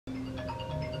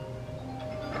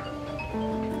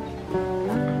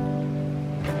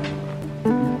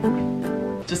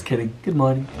Just kidding. Good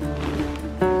morning.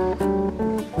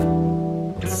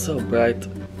 It's so bright.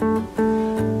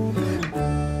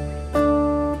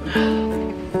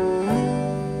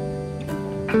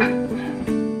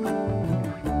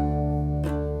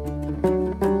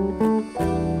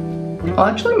 Oh,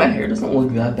 actually my hair doesn't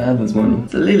look that bad this morning.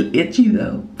 It's a little itchy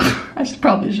though. I should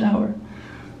probably shower.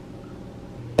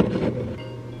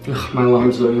 Ugh, my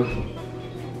alarm's going off.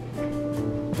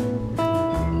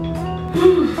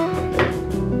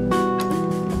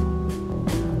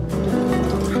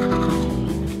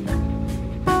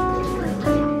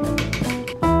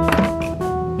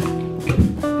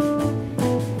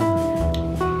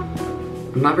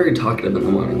 I'm not very talkative in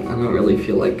the morning. I don't really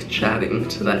feel like chatting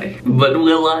today. But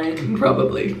will I?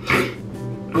 Probably.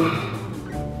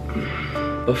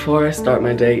 Before I start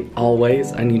my day,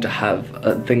 always, I need to have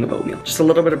a thing of oatmeal. Just a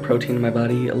little bit of protein in my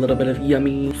body, a little bit of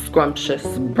yummy, scrumptious,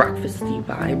 breakfasty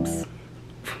vibes.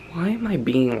 Why am I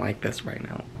being like this right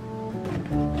now?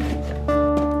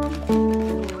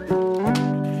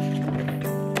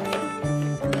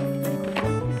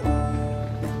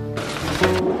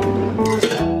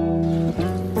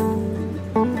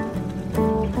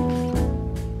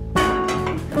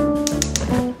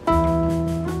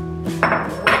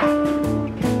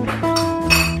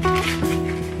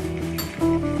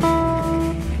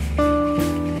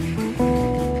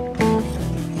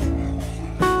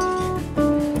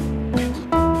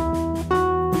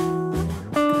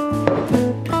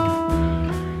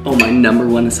 Number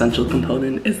one essential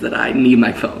component is that I need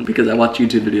my phone because I watch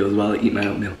YouTube videos while I eat my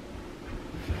oatmeal.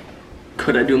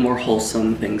 Could I do more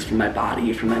wholesome things for my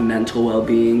body, for my mental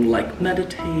well-being, like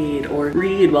meditate or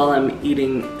read while I'm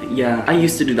eating? Yeah, I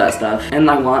used to do that stuff and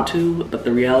I want to, but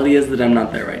the reality is that I'm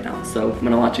not there right now, so I'm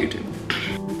gonna watch YouTube.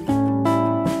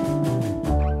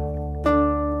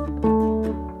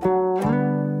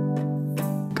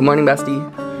 Good morning,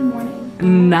 bestie. Good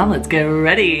morning. Now let's get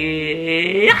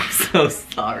ready. I'm so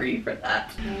sorry for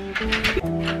that.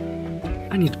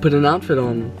 I need to put an outfit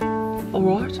on.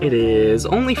 Alright. It is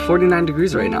only 49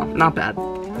 degrees right now. Not bad.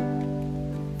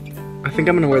 I think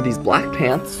I'm gonna wear these black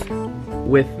pants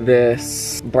with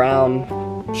this brown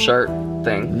shirt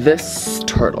thing. This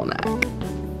turtleneck.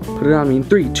 Put it on me in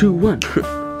 3, 2, 1.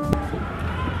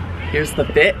 Here's the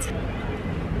fit.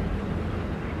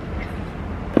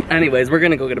 Anyways, we're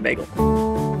gonna go get a bagel.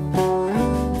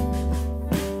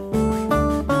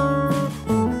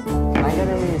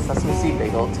 Sesame seed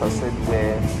bagel toasted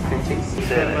with cream cheese. Is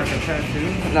that like a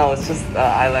tattoo? No, it's just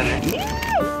eyeliner.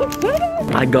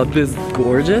 Yeah, I got this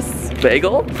gorgeous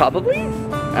bagel, probably?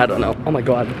 I don't know. Oh my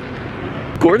god.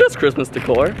 Gorgeous Christmas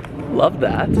decor. Love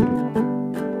that.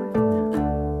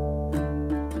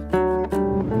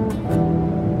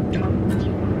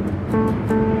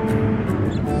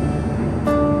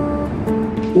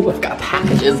 Ooh, I've got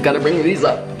packages. Gotta bring these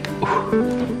up.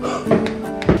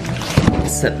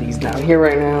 Set these down here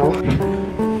right now.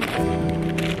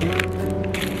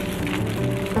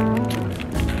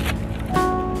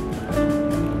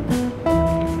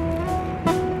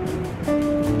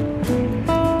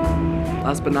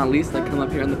 Last but not least, I come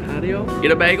up here on the patio,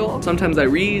 get a bagel. Sometimes I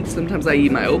read, sometimes I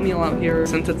eat my oatmeal out here.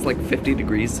 Since it's like 50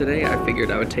 degrees today, I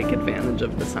figured I would take advantage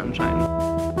of the sunshine.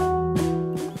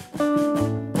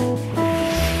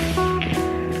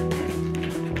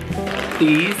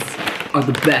 These are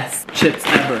the best chips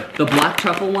ever. The black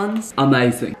truffle ones,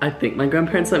 amazing. I think my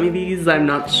grandparents sent me these, I'm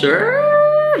not sure.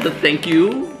 But thank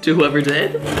you to whoever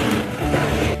did.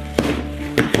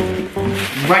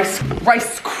 Rice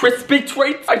Krispie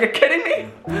treats, are you kidding me?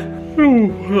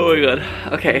 Oh my god.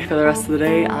 Okay, for the rest of the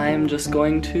day, I'm just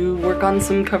going to work on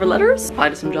some cover letters, apply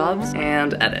to some jobs,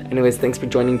 and edit. Anyways, thanks for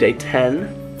joining day 10.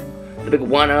 The big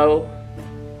 1-0.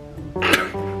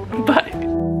 Bye.